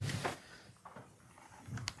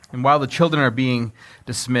And while the children are being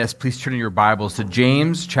dismissed, please turn in your Bibles to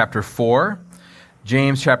James chapter 4.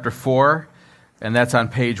 James chapter 4, and that's on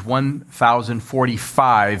page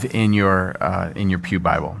 1045 in your Pew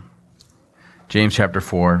Bible. James chapter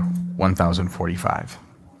 4, 1045.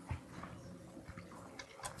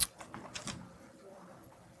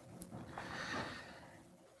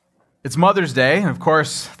 It's Mother's Day, and of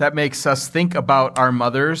course, that makes us think about our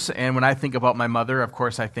mothers. And when I think about my mother, of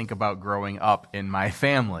course, I think about growing up in my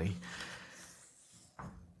family.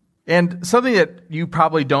 And something that you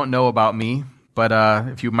probably don't know about me, but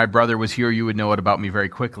if my brother was here, you would know it about me very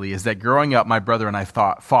quickly, is that growing up, my brother and I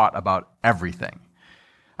fought about everything.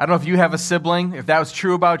 I don't know if you have a sibling, if that was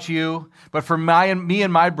true about you, but for me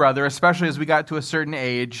and my brother, especially as we got to a certain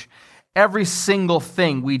age, every single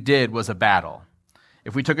thing we did was a battle.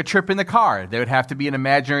 If we took a trip in the car, there would have to be an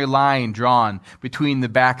imaginary line drawn between the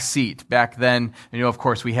back seat. Back then, of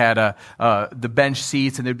course, we had the bench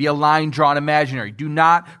seats, and there'd be a line drawn imaginary. Do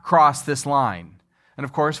not cross this line. And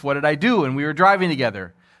of course, what did I do when we were driving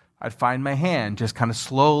together? I'd find my hand just kind of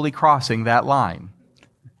slowly crossing that line.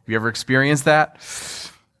 Have you ever experienced that?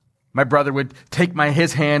 My brother would take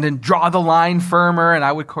his hand and draw the line firmer, and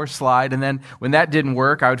I would, of course, slide. And then when that didn't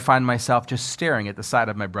work, I would find myself just staring at the side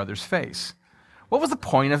of my brother's face. What was the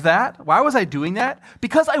point of that? Why was I doing that?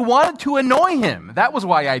 Because I wanted to annoy him. That was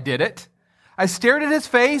why I did it. I stared at his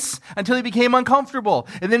face until he became uncomfortable.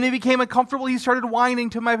 And then he became uncomfortable, he started whining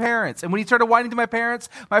to my parents. And when he started whining to my parents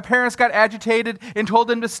got agitated and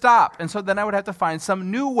told him to stop. And so then I would have to find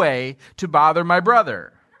some new way to bother my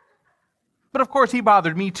brother. But of course, he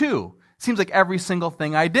bothered me too. Seems like every single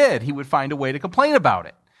thing I did, he would find a way to complain about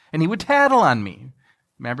it. And he would tattle on me.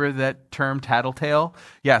 Remember that term, tattletale?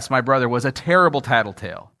 Yes, my brother was a terrible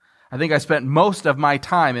tattletale. I think I spent most of my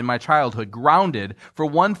time in my childhood grounded for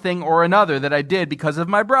one thing or another that I did because of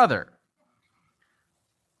my brother.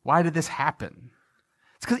 Why did this happen?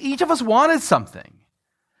 It's because each of us wanted something.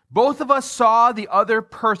 Both of us saw the other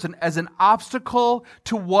person as an obstacle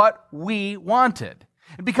to what we wanted.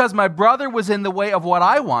 And because my brother was in the way of what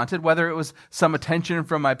I wanted, whether it was some attention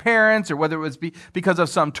from my parents or whether it was because of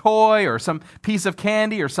some toy or some piece of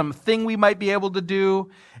candy or something we might be able to do,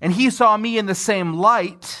 and he saw me in the same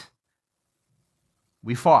light,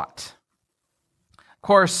 we fought. Of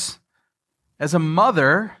course, as a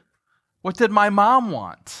mother, what did my mom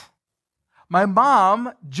want? My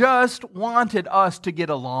mom just wanted us to get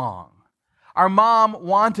along. Our mom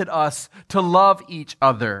wanted us to love each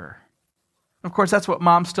other. Of course, that's what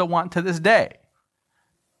moms still want to this day.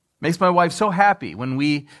 Makes my wife so happy when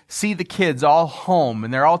we see the kids all home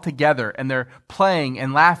and they're all together and they're playing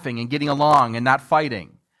and laughing and getting along and not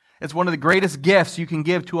fighting. It's one of the greatest gifts you can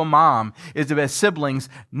give to a mom is to have siblings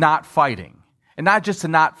not fighting. And not just to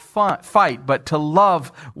not fight, but to love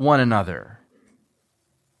one another.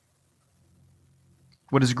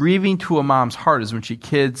 What is grieving to a mom's heart is when she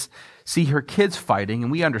see her kids fighting,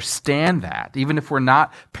 and we understand that. Even if we're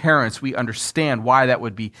not parents, we understand why that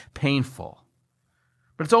would be painful.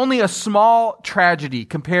 But it's only a small tragedy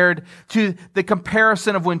compared to the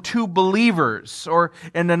comparison of when two believers, or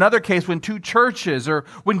in another case, when two churches, or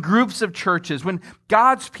when groups of churches, when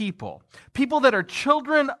God's people that are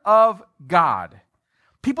children of God,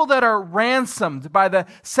 people that are ransomed by the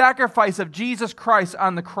sacrifice of Jesus Christ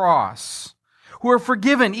on the cross, who are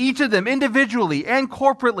forgiven, each of them individually and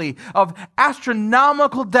corporately, of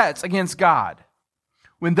astronomical debts against God.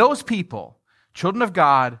 When those people, children of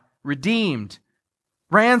God, redeemed,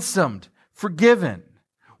 ransomed, forgiven,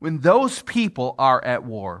 when those people are at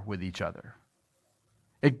war with each other,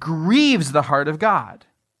 it grieves the heart of God.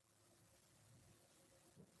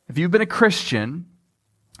 If you've been a Christian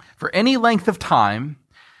for any length of time,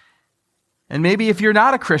 and maybe if you're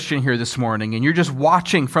not a Christian here this morning and you're just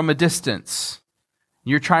watching from a distance,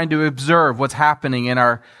 you're trying to observe what's happening in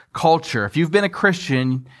our culture. If you've been a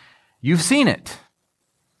Christian, you've seen it.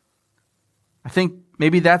 I think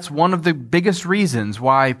maybe that's one of the biggest reasons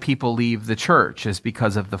why people leave the church is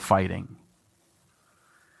because of the fighting.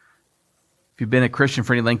 If you've been a Christian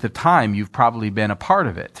for any length of time, you've probably been a part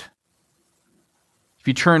of it. If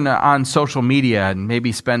you turn on social media and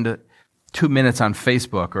maybe spend 2 minutes on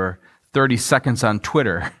Facebook or 30 seconds on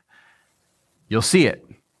Twitter, you'll see it.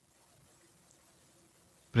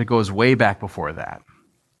 But it goes way back before that.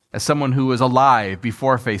 As someone who was alive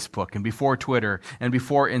before Facebook and before Twitter and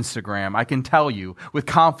before Instagram, I can tell you with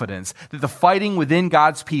confidence that the fighting within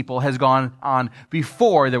God's people has gone on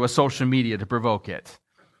before there was social media to provoke it.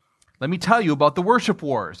 Let me tell you about the worship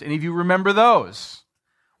wars. Any of you remember those?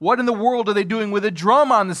 What in the world are they doing with a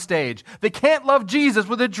drum on the stage? They can't love Jesus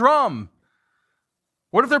with a drum.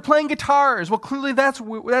 What if they're playing guitars? Well, clearly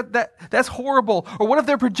that's horrible. Or what if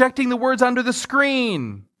they're projecting the words onto the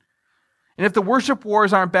screen? And if the worship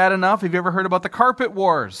wars aren't bad enough, have you ever heard about the carpet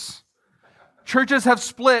wars? Churches have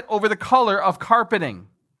split over the color of carpeting.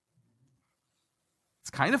 It's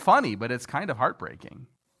kind of funny, but it's kind of heartbreaking.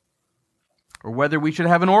 Or whether we should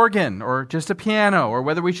have an organ or just a piano, or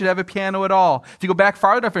whether we should have a piano at all. If you go back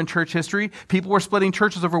far enough in church history, people were splitting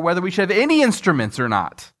churches over whether we should have any instruments or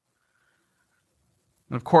not.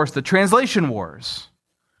 And of course, the translation wars.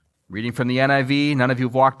 Reading from the NIV, none of you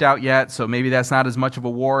have walked out yet, so maybe that's not as much of a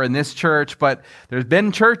war in this church, but there's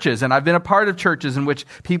been churches, and I've been a part of churches in which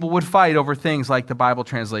people would fight over things like the Bible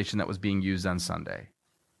translation that was being used on Sunday.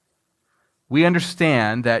 We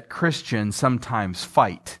understand that Christians sometimes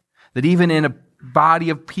fight, that even in a body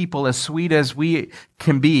of people as sweet as we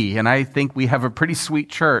can be, and I think we have a pretty sweet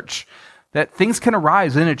church, that things can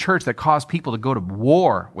arise in a church that cause people to go to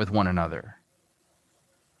war with one another.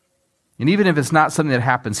 And even if it's not something that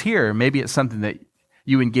happens here, maybe it's something that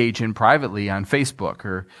you engage in privately on Facebook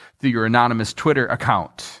or through your anonymous Twitter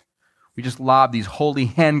account. We just lob these holy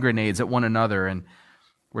hand grenades at one another, and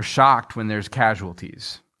we're shocked when there's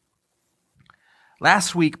casualties.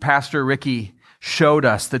 Last week, Pastor Ricky showed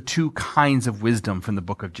us the two kinds of wisdom from the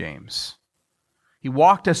book of James. He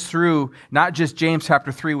walked us through not just James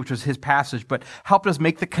chapter 3, which was his passage, but helped us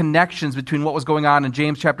make the connections between what was going on in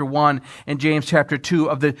James chapter 1 and James chapter 2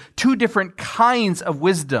 of the two different kinds of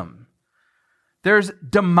wisdom. There's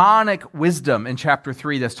demonic wisdom in chapter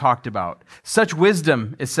 3 that's talked about. Such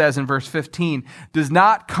wisdom, it says in verse 15, does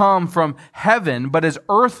not come from heaven, but is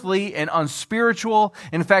earthly and unspiritual.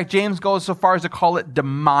 In fact, James goes so far as to call it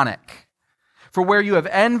demonic. For where you have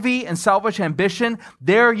envy and selfish ambition,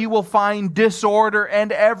 there you will find disorder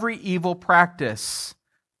and every evil practice.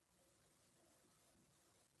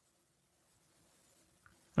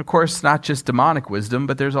 Of course, not just demonic wisdom,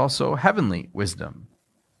 but there's also heavenly wisdom.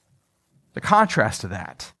 The contrast to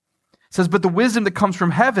that. It says, but the wisdom that comes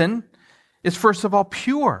from heaven is first of all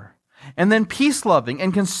pure, and then peace-loving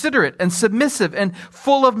and considerate and submissive and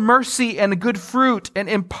full of mercy and good fruit and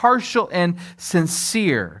impartial and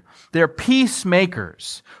sincere. They're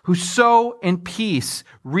peacemakers who sow in peace,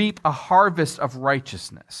 reap a harvest of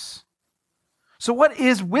righteousness. So what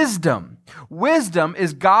is wisdom? Wisdom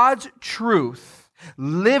is God's truth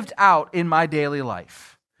lived out in my daily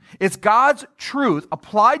life. It's God's truth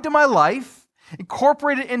applied to my life,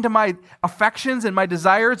 incorporated into my affections and my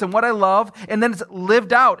desires and what I love, and then it's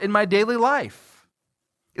lived out in my daily life.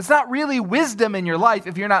 It's not really wisdom in your life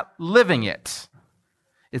if you're not living it.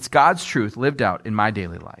 It's God's truth lived out in my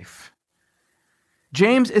daily life.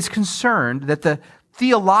 James is concerned that the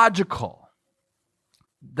theological,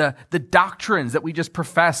 the doctrines that we just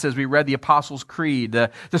professed as we read the Apostles' Creed, the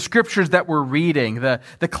scriptures that we're reading,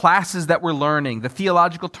 the classes that we're learning, the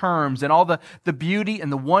theological terms, and all the beauty and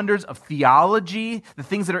the wonders of theology, the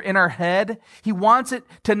things that are in our head, he wants it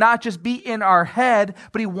to not just be in our head,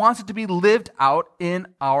 but he wants it to be lived out in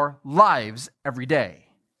our lives every day.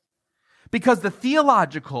 Because the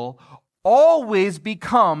theological always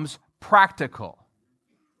becomes practical.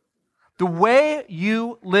 The way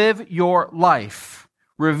you live your life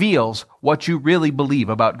reveals what you really believe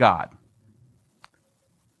about God.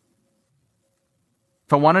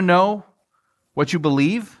 If I want to know what you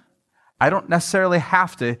believe, I don't necessarily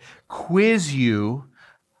have to quiz you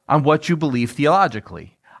on what you believe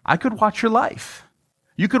theologically. I could watch your life.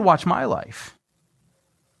 You could watch my life.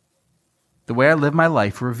 The way I live my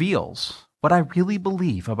life reveals what I really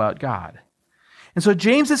believe about God. And so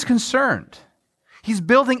James is concerned. He's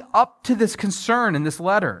building up to this concern in this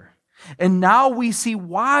letter. And now we see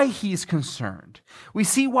why he's concerned. We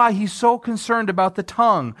see why he's so concerned about the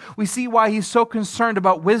tongue. We see why he's so concerned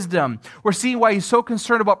about wisdom. We're seeing why he's so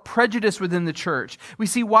concerned about prejudice within the church. We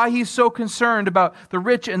see why he's so concerned about the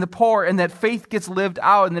rich and the poor, and that faith gets lived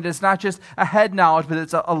out, and that it's not just a head knowledge, but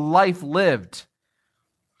it's a life lived.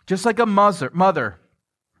 Just like a mother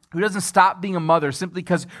who doesn't stop being a mother simply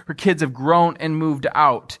because her kids have grown and moved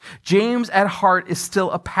out. James at heart is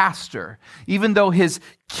still a pastor, even though his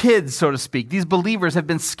kids, so to speak, these believers have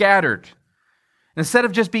been scattered. Instead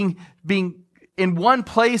of just being in one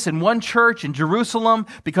place, in one church in Jerusalem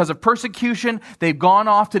because of persecution, they've gone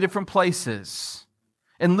off to different places.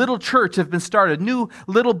 And little churches have been started, new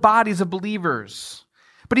little bodies of believers.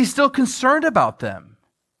 But he's still concerned about them.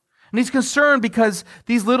 And he's concerned because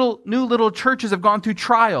these new little churches have gone through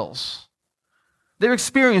trials. They've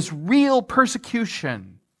experienced real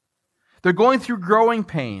persecution. They're going through growing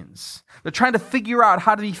pains. They're trying to figure out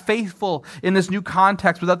how to be faithful in this new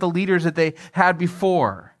context without the leaders that they had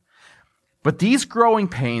before. But these growing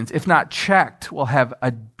pains, if not checked, will have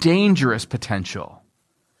a dangerous potential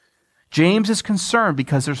James is concerned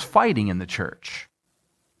because there's fighting in the church.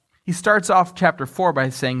 He starts off chapter 4 by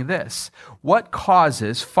saying this: what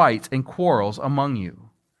causes fights and quarrels among you?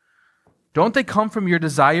 Don't they come from your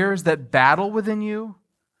desires that battle within you?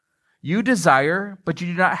 You desire, but you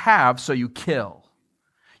do not have, so you kill.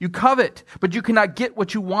 You covet, but you cannot get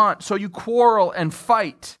what you want, so you quarrel and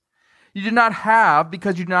fight. You do not have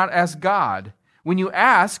because you do not ask God. When you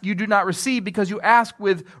ask, you do not receive because you ask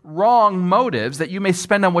with wrong motives, that you may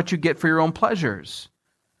spend on what you get for your own pleasures.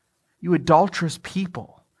 You adulterous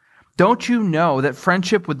people, don't you know that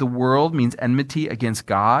friendship with the world means enmity against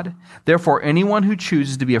God? Therefore, anyone who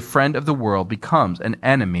chooses to be a friend of the world becomes an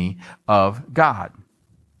enemy of God.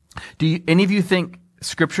 Any of you think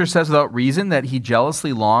Scripture says without reason that he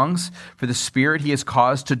jealously longs for the Spirit he has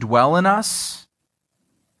caused to dwell in us?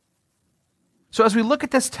 So as we look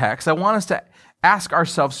at this text, I want us to ask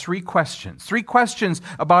ourselves three questions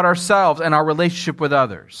about ourselves and our relationship with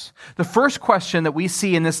others. The first question that we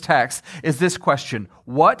see in this text is this question: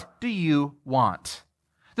 what do you want?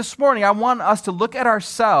 This morning, I want us to look at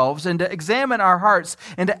ourselves and to examine our hearts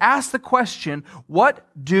and to ask the question, what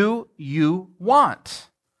do you want?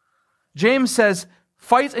 James says,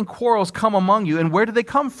 fights and quarrels come among you, and where do they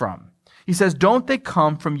come from? He says, don't they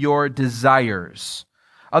come from your desires?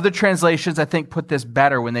 Other translations, I think, put this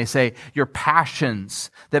better when they say your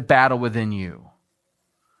passions that battle within you.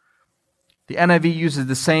 The NIV uses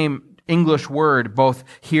the same English word both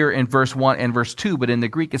here in verse 1 and verse 2, but in the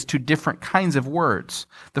Greek it's two different kinds of words.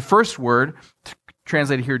 The first word,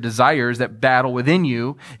 translated here desires that battle within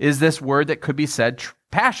you, is this word that could be said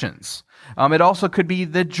passions. It also could be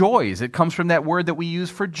the joys. It comes from that word that we use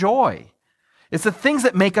for joy. It's the things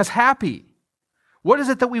that make us happy. What is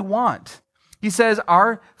it that we want? He says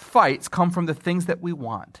our fights come from the things that we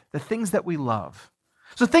want, the things that we love.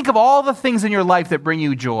 So think of all the things in your life that bring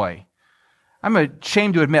you joy. I'm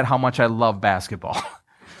ashamed to admit how much I love basketball.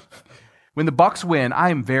 When the Bucks win, I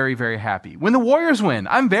am very, very happy. When the Warriors win,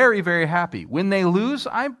 I'm very, very happy. When they lose,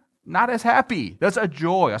 I'm not as happy. That's a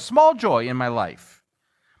joy, a small joy in my life.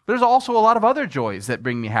 But there's also a lot of other joys that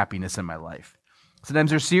bring me happiness in my life.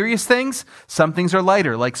 Sometimes they're serious things. Some things are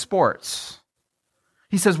lighter, like sports.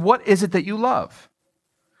 He says, what is it that you love?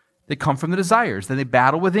 They come from the desires, then they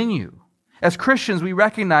battle within you. As Christians, we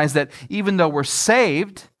recognize that even though we're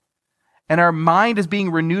saved and our mind is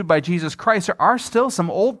being renewed by Jesus Christ, there are still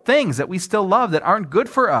some old things that we still love that aren't good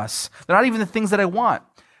for us. They're not even the things that I want.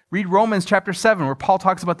 Read Romans chapter 7, where Paul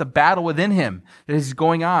talks about the battle within him that is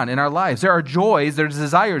going on in our lives. There are joys, there's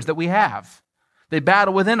desires that we have. They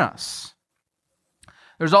battle within us.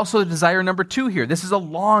 There's also desire number 2 here. This is a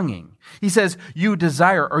longing. He says, you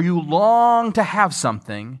desire or you long to have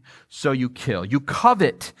something, so you kill. You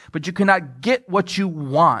covet, but you cannot get what you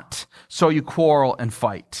want, so you quarrel and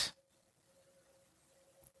fight.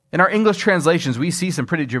 In our English translations, we see some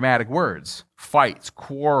pretty dramatic words. Fights,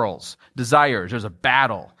 quarrels, desires. There's a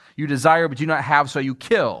battle. You desire, but you do not have, so you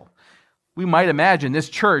kill. We might imagine this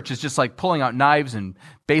church is just like pulling out knives and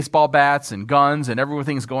baseball bats and guns and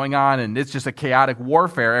everything's going on, and it's just a chaotic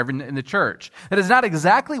warfare in the church. That is not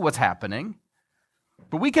exactly what's happening.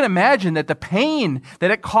 But we can imagine that the pain that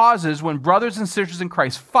it causes when brothers and sisters in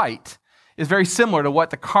Christ fight is very similar to what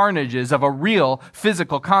the carnage is of a real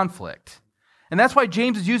physical conflict. And that's why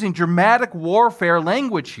James is using dramatic warfare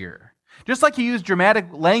language here. Just like he used dramatic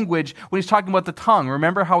language when he's talking about the tongue.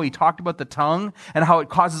 Remember how he talked about the tongue and how it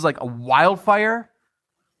causes like a wildfire?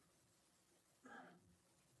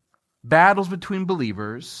 Battles between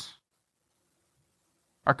believers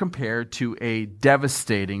are compared to a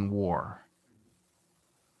devastating war.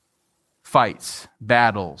 Fights,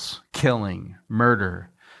 battles, killing,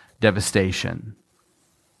 murder, devastation.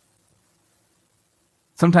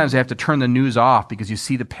 Sometimes you have to turn the news off because you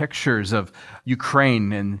see the pictures of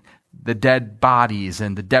Ukraine and the dead bodies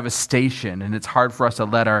and the devastation, and it's hard for us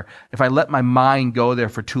to if I let my mind go there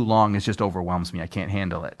for too long, it just overwhelms me. I can't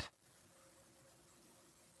handle it.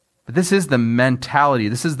 But this is the mentality,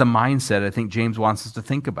 this is the mindset I think James wants us to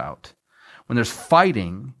think about. When there's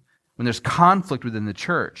fighting, when there's conflict within the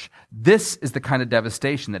church, this is the kind of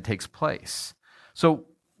devastation that takes place. So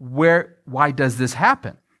why does this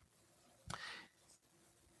happen?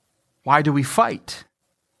 Why do we fight?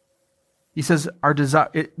 He says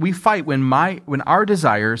we fight when our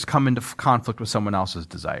desires come into conflict with someone else's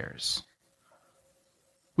desires.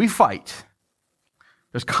 We fight.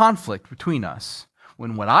 There's conflict between us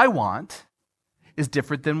when what I want is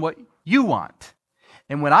different than what you want.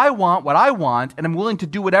 And when I want what I want, and I'm willing to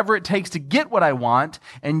do whatever it takes to get what I want,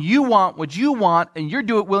 and you want what you want, and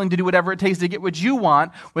you're willing to do whatever it takes to get what you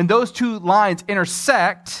want, when those two lines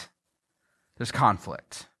intersect, there's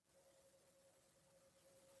conflict.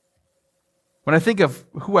 When I think of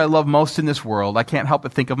who I love most in this world, I can't help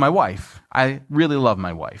but think of my wife. I really love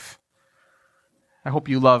my wife. I hope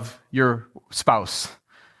you love your spouse.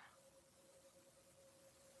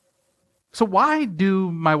 So why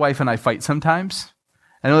do my wife and I fight sometimes?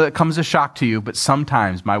 I know that comes as a shock to you, but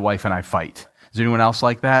sometimes my wife and I fight. Is there anyone else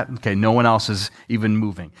like that? Okay, no one else is even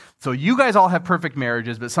moving. So you guys all have perfect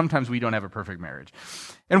marriages, but sometimes we don't have a perfect marriage.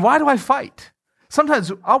 And why do I fight?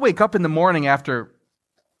 Sometimes I'll wake up in the morning after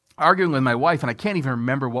arguing with my wife and I can't even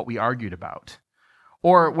remember what we argued about.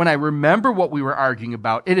 Or when I remember what we were arguing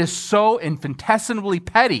about, it is so infinitesimally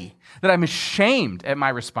petty that I'm ashamed at my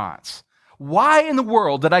response. Why in the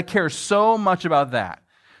world did I care so much about that?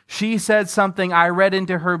 She said something, I read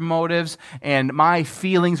into her motives, and my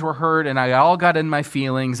feelings were hurt, and I all got in my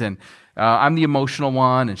feelings, and I'm the emotional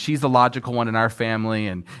one, and she's the logical one in our family,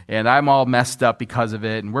 and I'm all messed up because of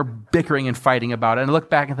it, and we're bickering and fighting about it. And I look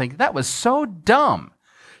back and think, that was so dumb.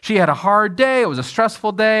 She had a hard day. It was a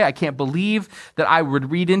stressful day. I can't believe that I would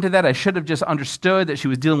read into that. I should have just understood that she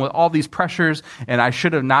was dealing with all these pressures, and I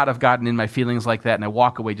should have not have gotten in my feelings like that. And I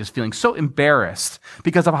walk away just feeling so embarrassed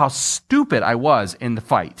because of how stupid I was in the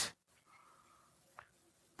fight.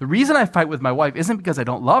 The reason I fight with my wife isn't because I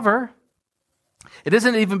don't love her. It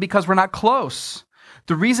isn't even because we're not close.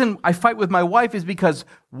 The reason I fight with my wife is because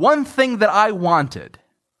one thing that I wanted,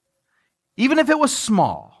 even if it was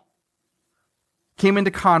small, came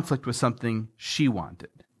into conflict with something she wanted.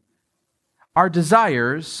 Our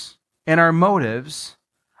desires and our motives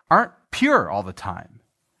aren't pure all the time.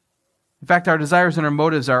 In fact, our desires and our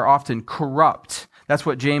motives are often corrupt. That's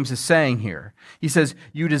what James is saying here. He says,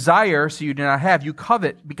 you desire, so you do not have. You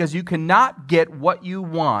covet because you cannot get what you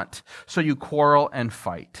want, so you quarrel and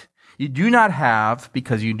fight. You do not have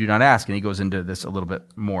because you do not ask. And he goes into this a little bit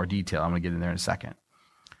more detail. I'm going to get in there in a second.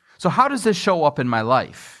 So how does this show up in my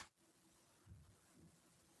life?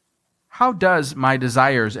 How does my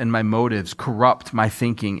desires and my motives corrupt my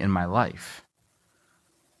thinking in my life?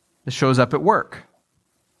 This shows up at work.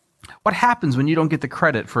 What happens when you don't get the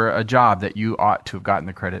credit for a job that you ought to have gotten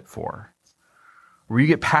the credit for? Or you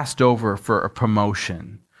get passed over for a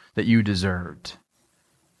promotion that you deserved?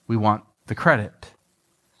 We want the credit.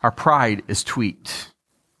 Our pride is tweaked.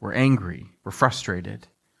 We're angry. We're frustrated.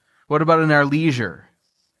 What about in our leisure?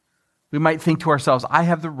 We might think to ourselves, I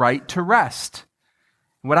have the right to rest.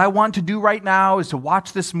 What I want to do right now is to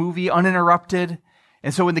watch this movie uninterrupted.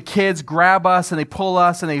 And so when the kids grab us and they pull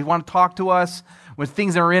us and they want to talk to us, when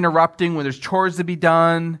things are interrupting, when there's chores to be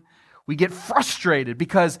done, we get frustrated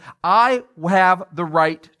because I have the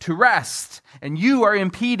right to rest and you are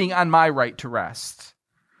impeding on my right to rest.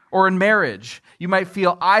 Or in marriage, you might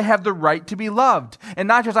feel I have the right to be loved. And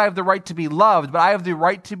not just I have the right to be loved, but I have the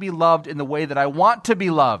right to be loved in the way that I want to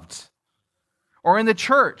be loved. Or in the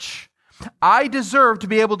church, I deserve to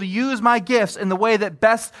be able to use my gifts in the way that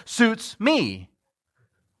best suits me.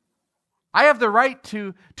 I have the right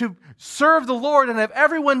to serve the Lord and have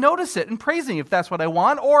everyone notice it and praise me if that's what I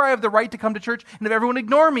want, or I have the right to come to church and have everyone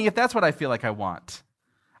ignore me if that's what I feel like I want.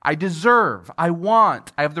 I deserve, I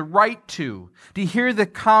want, I have the right to. Do you hear the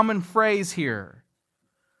common phrase here?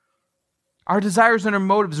 Our desires and our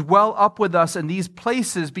motives well up with us in these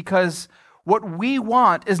places because what we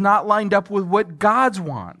want is not lined up with what God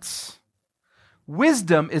wants.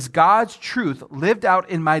 Wisdom is God's truth lived out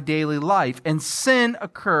in my daily life, and sin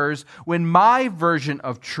occurs when my version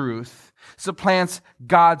of truth supplants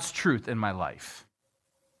God's truth in my life.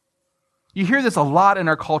 You hear this a lot in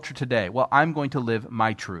our culture today. Well, I'm going to live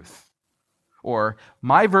my truth. Or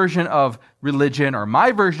my version of religion, or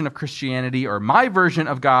my version of Christianity, or my version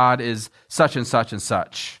of God is such and such and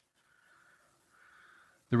such.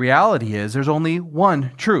 The reality is there's only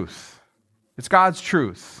one truth. It's God's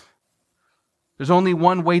truth. There's only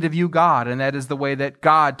one way to view God, and that is the way that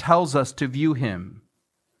God tells us to view Him.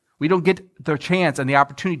 We don't get the chance and the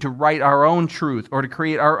opportunity to write our own truth or to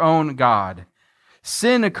create our own God.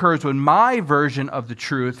 Sin occurs when my version of the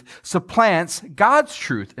truth supplants God's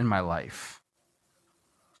truth in my life.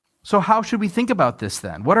 So how should we think about this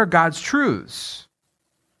then? What are God's truths?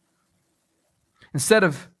 Instead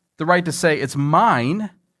of the right to say it's mine,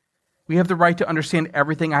 we have the right to understand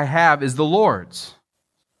everything I have is the Lord's.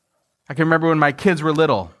 I can remember when my kids were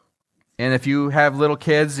little, and if you have little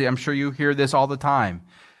kids, I'm sure you hear this all the time.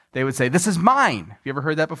 They would say, this is mine. Have you ever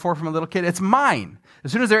heard that before from a little kid? It's mine.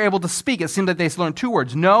 As soon as they're able to speak, it seemed like they learned two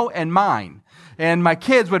words, no and mine. And my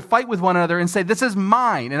kids would fight with one another and say, this is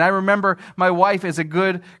mine. And I remember my wife, as a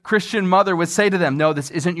good Christian mother, would say to them, no,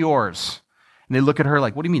 this isn't yours. And they look at her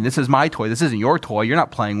like, what do you mean? This is my toy. This isn't your toy. You're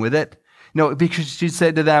not playing with it. No, because she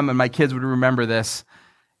said to them, and my kids would remember this,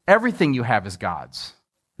 everything you have is God's.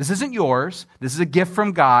 This isn't yours. This is a gift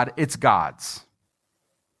from God. It's God's.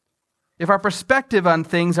 If our perspective on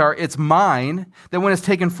things are, it's mine, then when it's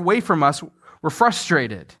taken away from us, we're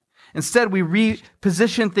frustrated. Instead, we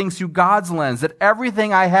reposition things through God's lens, that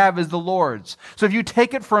everything I have is the Lord's. So if you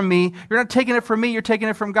take it from me, you're not taking it from me, you're taking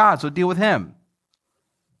it from God, so deal with Him.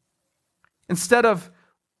 Instead of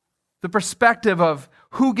the perspective of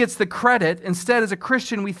who gets the credit, instead as a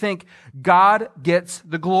Christian we think God gets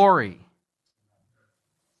the glory.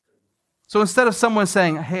 So instead of someone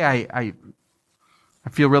saying, hey, I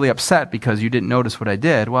feel really upset because you didn't notice what I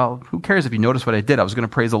did. Well, who cares if you noticed what I did? I was going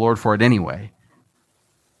to praise the Lord for it anyway.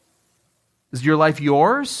 Is your life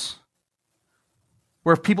yours?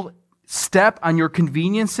 Where if people step on your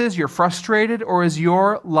conveniences, you're frustrated? Or is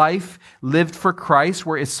your life lived for Christ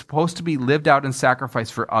where it's supposed to be lived out in sacrifice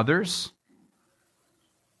for others?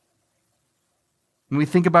 When we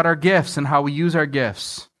think about our gifts and how we use our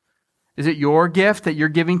gifts, is it your gift that you're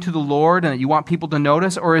giving to the Lord and that you want people to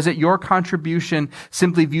notice? Or is it your contribution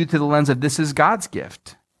simply viewed through the lens of this is God's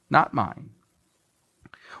gift, not mine?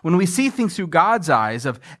 When we see things through God's eyes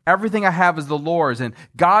of everything I have is the Lord's and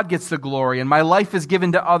God gets the glory and my life is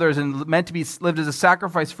given to others and meant to be lived as a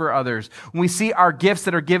sacrifice for others, when we see our gifts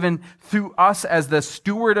that are given through us as the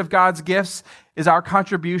steward of God's gifts is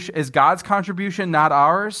God's contribution, not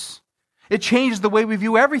ours, it changes the way we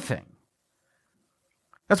view everything.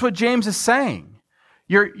 That's what James is saying.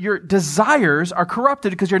 Your desires are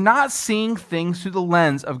corrupted because you're not seeing things through the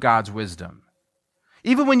lens of God's wisdom.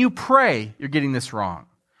 Even when you pray, you're getting this wrong.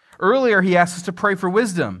 Earlier, he asks us to pray for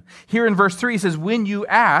wisdom. Here in verse 3, he says, when you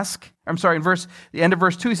ask, the end of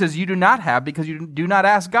verse 2, he says, you do not have because you do not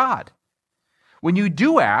ask God. When you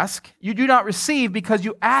do ask, you do not receive because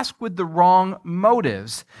you ask with the wrong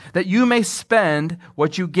motives, that you may spend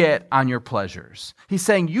what you get on your pleasures. He's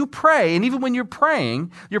saying you pray, and even when you're praying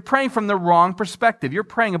from the wrong perspective. You're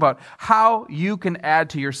praying about how you can add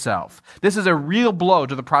to yourself. This is a real blow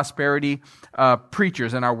to the prosperity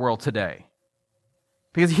preachers in our world today.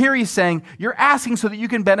 Because here he's saying, you're asking so that you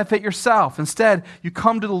can benefit yourself. Instead, you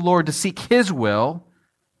come to the Lord to seek His will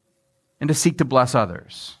and to seek to bless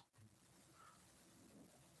others.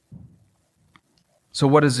 So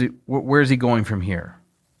where is he going from here?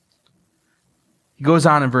 He goes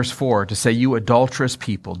on in verse 4 to say, you adulterous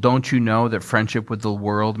people, don't you know that friendship with the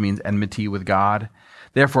world means enmity with God?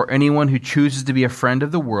 Therefore, anyone who chooses to be a friend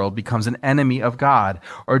of the world becomes an enemy of God.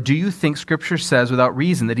 Or do you think Scripture says without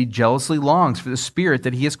reason that He jealously longs for the Spirit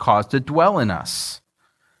that He has caused to dwell in us?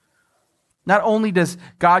 Not only does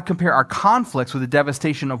God compare our conflicts with the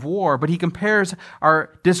devastation of war, but He compares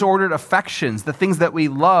our disordered affections, the things that we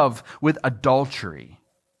love, with adultery.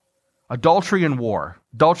 Adultery and war.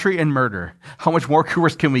 Adultery and murder. How much more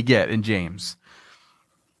worse can we get in James?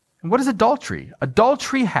 And what is adultery?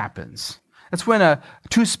 Adultery happens. That's when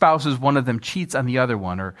two spouses, one of them cheats on the other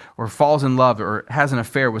one or falls in love or has an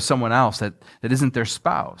affair with someone else that isn't their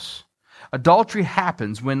spouse. Adultery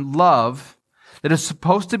happens when love that is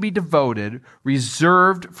supposed to be devoted,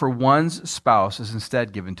 reserved for one's spouse, is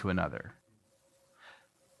instead given to another.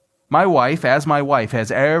 My wife,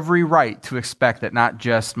 has every right to expect that not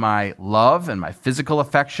just my love and my physical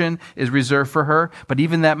affection is reserved for her, but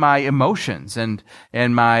even that my emotions and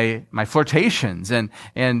my flirtations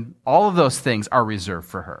and all of those things are reserved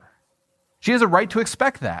for her. She has a right to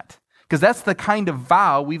expect that, because that's the kind of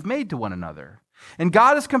vow we've made to one another. And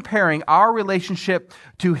God is comparing our relationship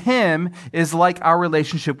to Him is like our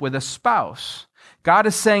relationship with a spouse. God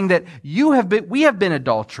is saying that we have been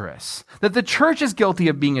adulterous, that the church is guilty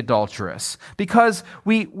of being adulterous because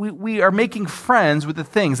we are making friends with the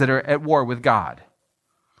things that are at war with God.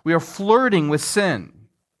 We are flirting with sin.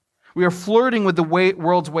 We are flirting with the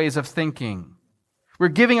world's ways of thinking. We're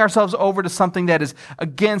giving ourselves over to something that is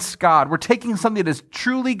against God. We're taking something that is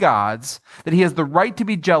truly God's, that He has the right to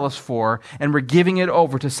be jealous for, and we're giving it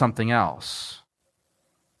over to something else.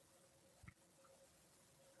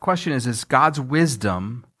 Question is God's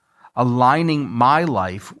wisdom aligning my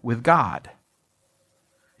life with God?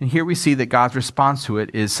 And here we see that God's response to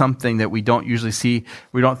it is something that we don't usually see,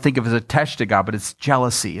 we don't think of as attached to God, but it's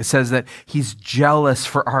jealousy. It says that He's jealous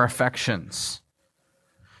for our affections.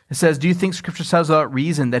 It says, do you think Scripture says without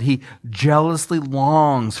reason that He jealously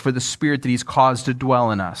longs for the Spirit that He's caused to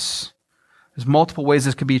dwell in us? There's multiple ways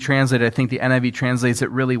this could be translated. I think the NIV translates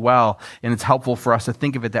it really well, and it's helpful for us to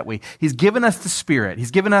think of it that way. He's given us the Spirit.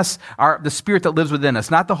 He's given us the Spirit that lives within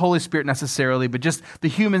us, not the Holy Spirit necessarily, but just the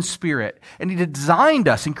human spirit. And He designed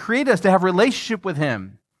us and created us to have a relationship with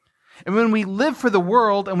Him. And when we live for the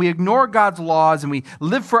world and we ignore God's laws and we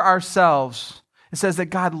live for ourselves, it says that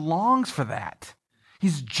God longs for that.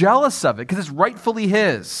 He's jealous of it because it's rightfully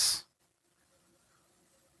His.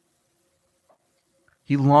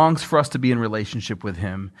 He longs for us to be in relationship with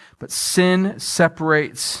him, but sin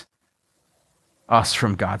separates us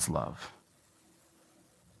from God's love.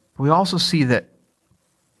 We also see that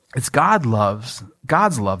it's God's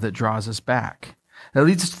love that draws us back. That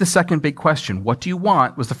leads us to the second big question. What do you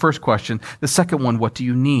want was the first question. The second one, what do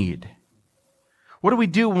you need? What do we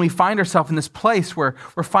do when we find ourselves in this place where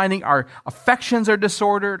we're finding our affections are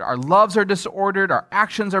disordered, our loves are disordered, our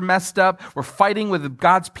actions are messed up, we're fighting with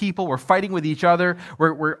God's people, we're fighting with each other,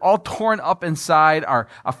 we're all torn up inside, our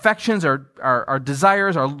affections, our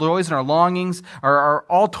desires, our joys, and our longings are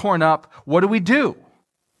all torn up. What do?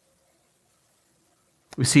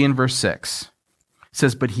 We see in verse 6, it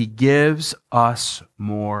says, but he gives us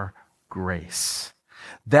more grace.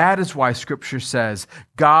 That is why Scripture says,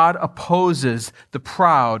 God opposes the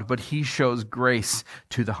proud, but he shows grace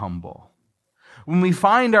to the humble. When we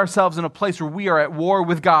find ourselves in a place where we are at war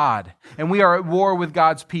with God, and we are at war with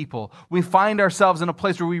God's people, we find ourselves in a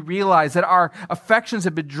place where we realize that our affections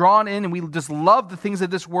have been drawn in, and we just love the things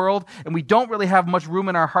of this world, and we don't really have much room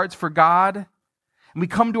in our hearts for God, and we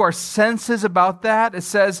come to our senses about that, it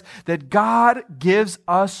says that God gives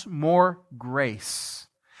us more grace.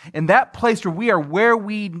 In that place where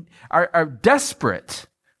we are desperate,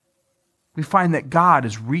 we find that God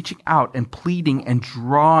is reaching out and pleading and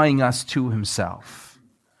drawing us to himself.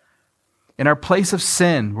 In our place of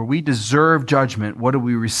sin, where we deserve judgment, what do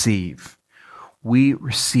we receive? We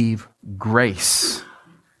receive grace.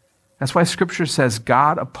 That's why Scripture says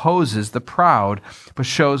God opposes the proud, but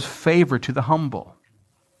shows favor to the humble.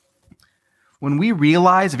 When we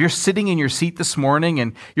realize, if you're sitting in your seat this morning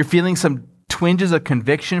and you're feeling some twinges of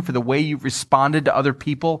conviction for the way you've responded to other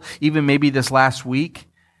people, even maybe this last week,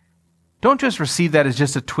 don't just receive that as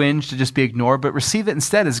just a twinge to just be ignored, but receive it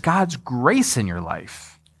instead as God's grace in your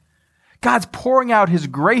life. God's pouring out his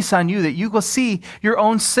grace on you that you will see your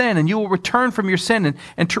own sin and you will return from your sin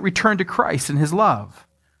and to return to Christ and his love.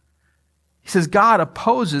 He says God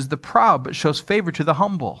opposes the proud but shows favor to the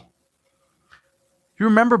humble. You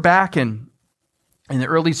remember back in the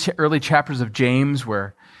early chapters of James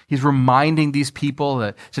where he's reminding these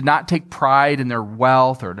people to not take pride in their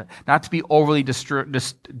wealth or not to be overly dismayed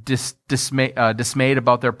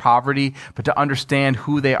about their poverty, but to understand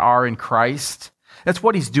who they are in Christ. That's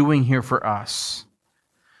what he's doing here for us.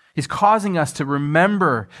 He's causing us to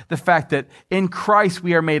remember the fact that in Christ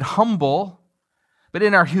we are made humble, but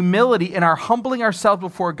in our humility, in our humbling ourselves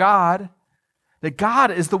before God, that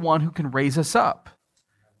God is the one who can raise us up.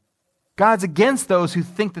 God's against those who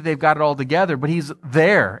think that they've got it all together, but he's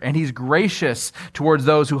there and he's gracious towards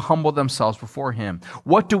those who humble themselves before him.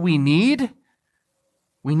 What do we need?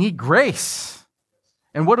 We need grace.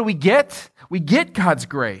 And what do we get? We get God's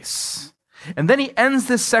grace. And then he ends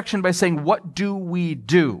this section by saying, what do we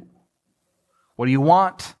do? What do you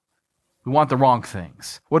want? We want the wrong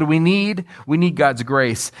things. What do we need? We need God's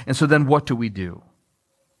grace. And so then what do we do?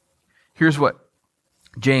 Here's what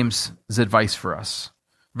James' advice for us.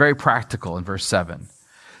 Very practical in verse 7.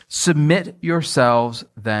 Submit yourselves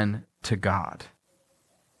then to God.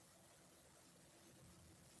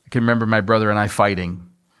 I can remember my brother and I fighting,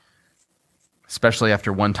 especially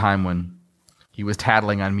after one time when he was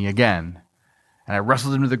tattling on me again. And I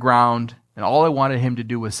wrestled him to the ground, and all I wanted him to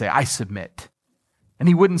do was say, I submit. And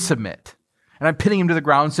he wouldn't submit. And I'm pinning him to the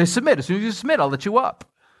ground and say, submit. As soon as you submit, I'll let you up.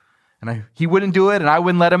 And he wouldn't do it, and I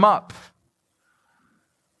wouldn't let him up.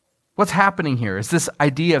 What's happening here is this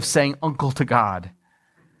idea of saying uncle to God.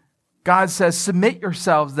 God says, submit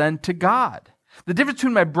yourselves then to God. The difference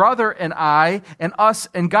between my brother and I and us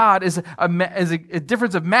and God is a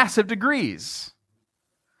difference of massive degrees.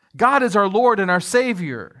 God is our Lord and our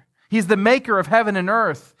Savior. He's the maker of heaven and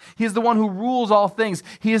earth. He is the one who rules all things.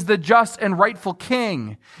 He is the just and rightful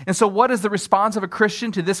King. And so what is the response of a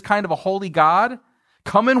Christian to this kind of a holy God?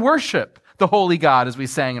 Come and worship the holy God, as we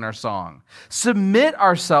sang in our song. Submit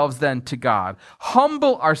ourselves then to God.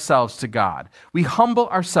 Humble ourselves to God. We humble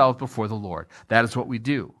ourselves before the Lord. That is what we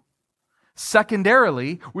do.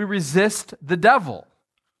 Secondarily, we resist the devil.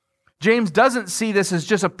 James doesn't see this as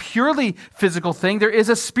just a purely physical thing. There is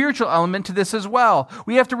a spiritual element to this as well.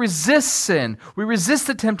 We have to resist sin. We resist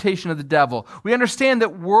the temptation of the devil. We understand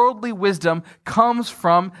that worldly wisdom comes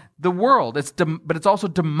from the world, but it's also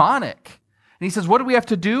demonic. And he says, what do we have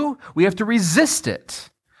to do? We have to resist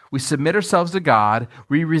it. We submit ourselves to God.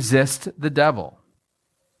 We resist the devil.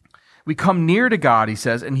 We come near to God, he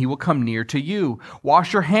says, and he will come near to you.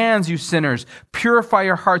 Wash your hands, you sinners. Purify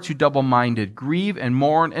your hearts, you double-minded. Grieve and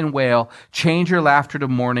mourn and wail. Change your laughter to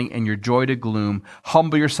mourning and your joy to gloom.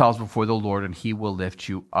 Humble yourselves before the Lord, and he will lift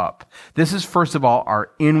you up. This is, first of all,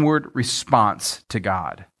 our inward response to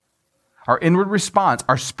God. Our inward response,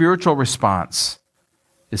 our spiritual response.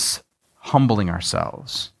 is humbling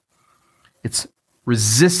ourselves. It's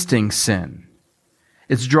resisting sin.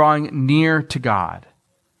 It's drawing near to God,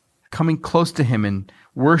 coming close to him in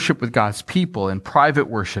worship with God's people, in private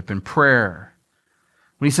worship, in prayer.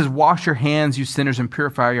 When he says, wash your hands, you sinners, and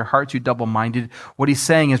purify your hearts, you double-minded, what he's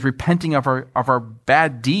saying is repenting of our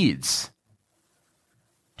bad deeds.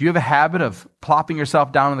 Do you have a habit of plopping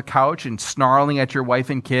yourself down on the couch and snarling at your wife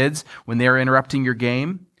and kids when they're interrupting your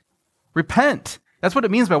game? Repent. That's what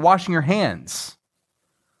it means by washing your hands.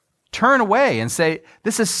 Turn away and say,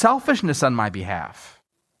 this is selfishness on my behalf.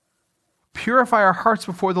 Purify our hearts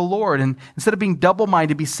before the Lord, and instead of being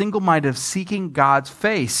double-minded, be single-minded, of seeking God's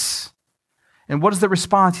face. And what is the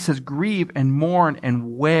response? He says, grieve and mourn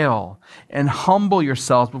and wail and humble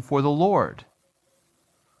yourselves before the Lord.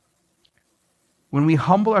 When we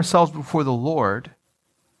humble ourselves before the Lord,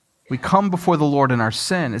 we come before the Lord in our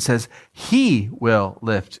sin. It says, he will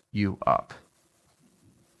lift you up.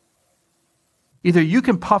 Either you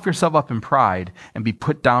can puff yourself up in pride and be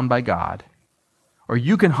put down by God, or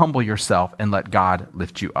you can humble yourself and let God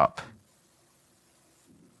lift you up.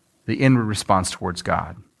 The inward response towards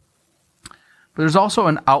God. But there's also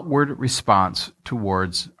an outward response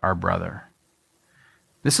towards our brother.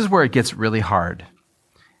 This is where it gets really hard.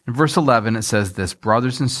 In verse 11, it says this,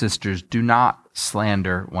 brothers and sisters, do not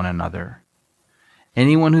slander one another.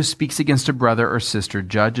 Anyone who speaks against a brother or sister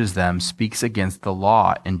judges them, speaks against the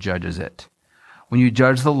law and judges it. When you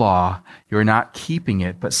judge the law, you are not keeping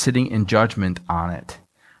it, but sitting in judgment on it.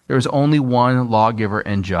 There is only one lawgiver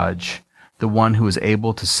and judge, the one who is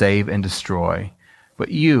able to save and destroy. But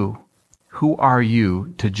you, who are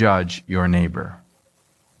you to judge your neighbor?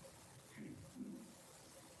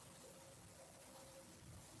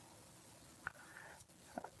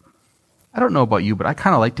 I don't know about you, but I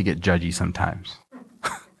kind of like to get judgy sometimes.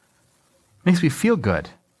 Makes me feel good.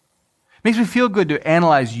 Makes me feel good to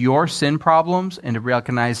analyze your sin problems and to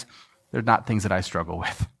recognize they're not things that I struggle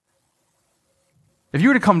with. If you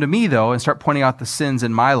were to come to me, though, and start pointing out the sins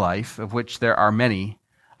in my life, of which there are many,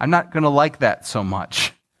 I'm not going to like that so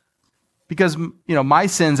much. Because, my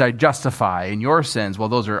sins I justify, and your sins, well,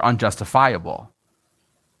 those are unjustifiable.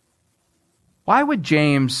 Why would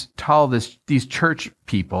James tell these church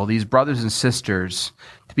people, these brothers and sisters,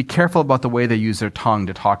 to be careful about the way they use their tongue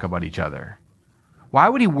to talk about each other? Why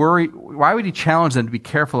would he challenge them to be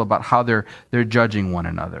careful about how they're judging one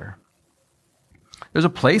another? There's a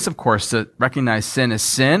place, of course, to recognize sin as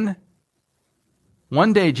sin.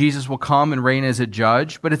 One day Jesus will come and reign as a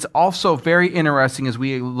judge, but it's also very interesting as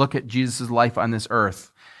we look at Jesus' life on this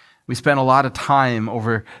earth. We spent a lot of time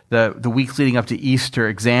over the weeks leading up to Easter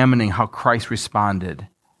examining how Christ responded.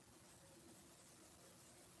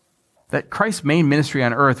 That Christ's main ministry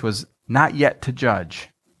on earth was not yet to judge,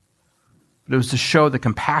 but it was to show the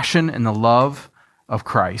compassion and the love of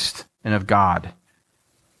Christ and of God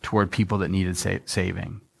toward people that needed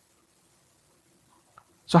saving.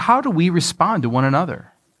 So how do we respond to one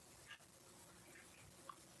another?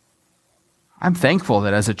 I'm thankful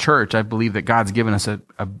that as a church, I believe that God's given us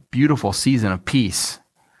a beautiful season of peace.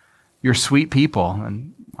 You're sweet people,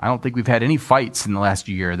 and I don't think we've had any fights in the last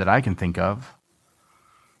year that I can think of.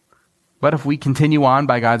 But if we continue on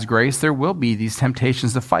by God's grace, there will be these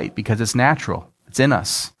temptations to fight because it's natural. It's in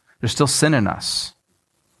us. There's still sin in us.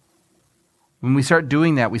 When we start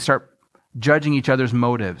doing that, we start judging each other's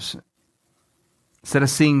motives. Instead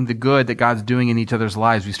of seeing the good that God's doing in each other's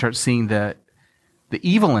lives, we start seeing the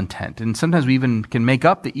evil intent. And sometimes we even can make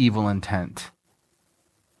up the evil intent.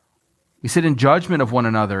 We sit in judgment of one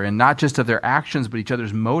another, and not just of their actions, but each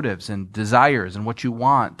other's motives and desires and what you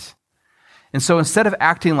want. And so instead of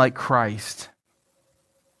acting like Christ,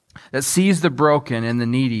 that sees the broken and the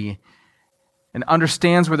needy and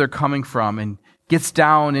understands where they're coming from and gets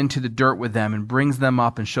down into the dirt with them and brings them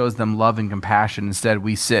up and shows them love and compassion, instead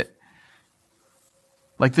we sit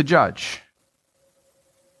like the judge.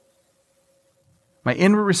 My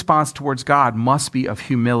inward response towards God must be of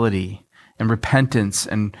humility and repentance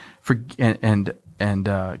and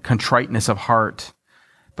contriteness of heart.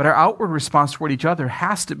 But our outward response toward each other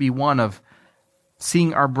has to be one of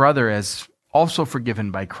seeing our brother as also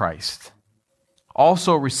forgiven by Christ,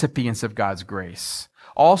 also recipients of God's grace,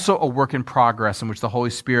 also a work in progress in which the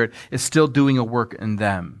Holy Spirit is still doing a work in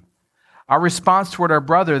them. Our response toward our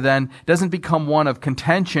brother then doesn't become one of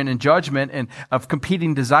contention and judgment and of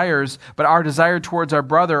competing desires, but our desire towards our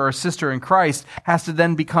brother or sister in Christ has to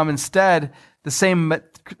then become instead the same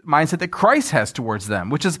mindset that Christ has towards them,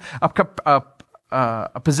 which is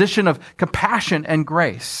a position of compassion and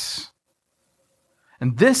grace.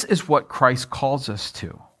 And this is what Christ calls us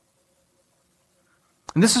to.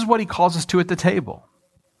 And this is what he calls us to at the table.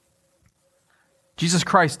 Jesus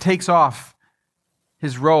Christ takes off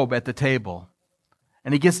his robe at the table,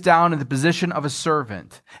 and he gets down in the position of a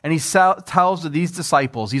servant, and he tells these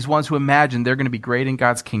disciples, these ones who imagine they're going to be great in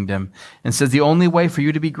God's kingdom, and says the only way for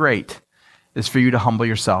you to be great is for you to humble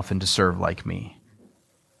yourself and to serve like me.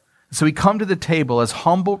 So we come to the table as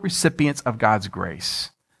humble recipients of God's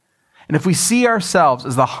grace. And if we see ourselves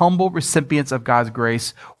as the humble recipients of God's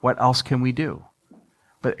grace, what else can we do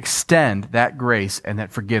but extend that grace and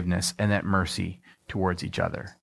that forgiveness and that mercy towards each other?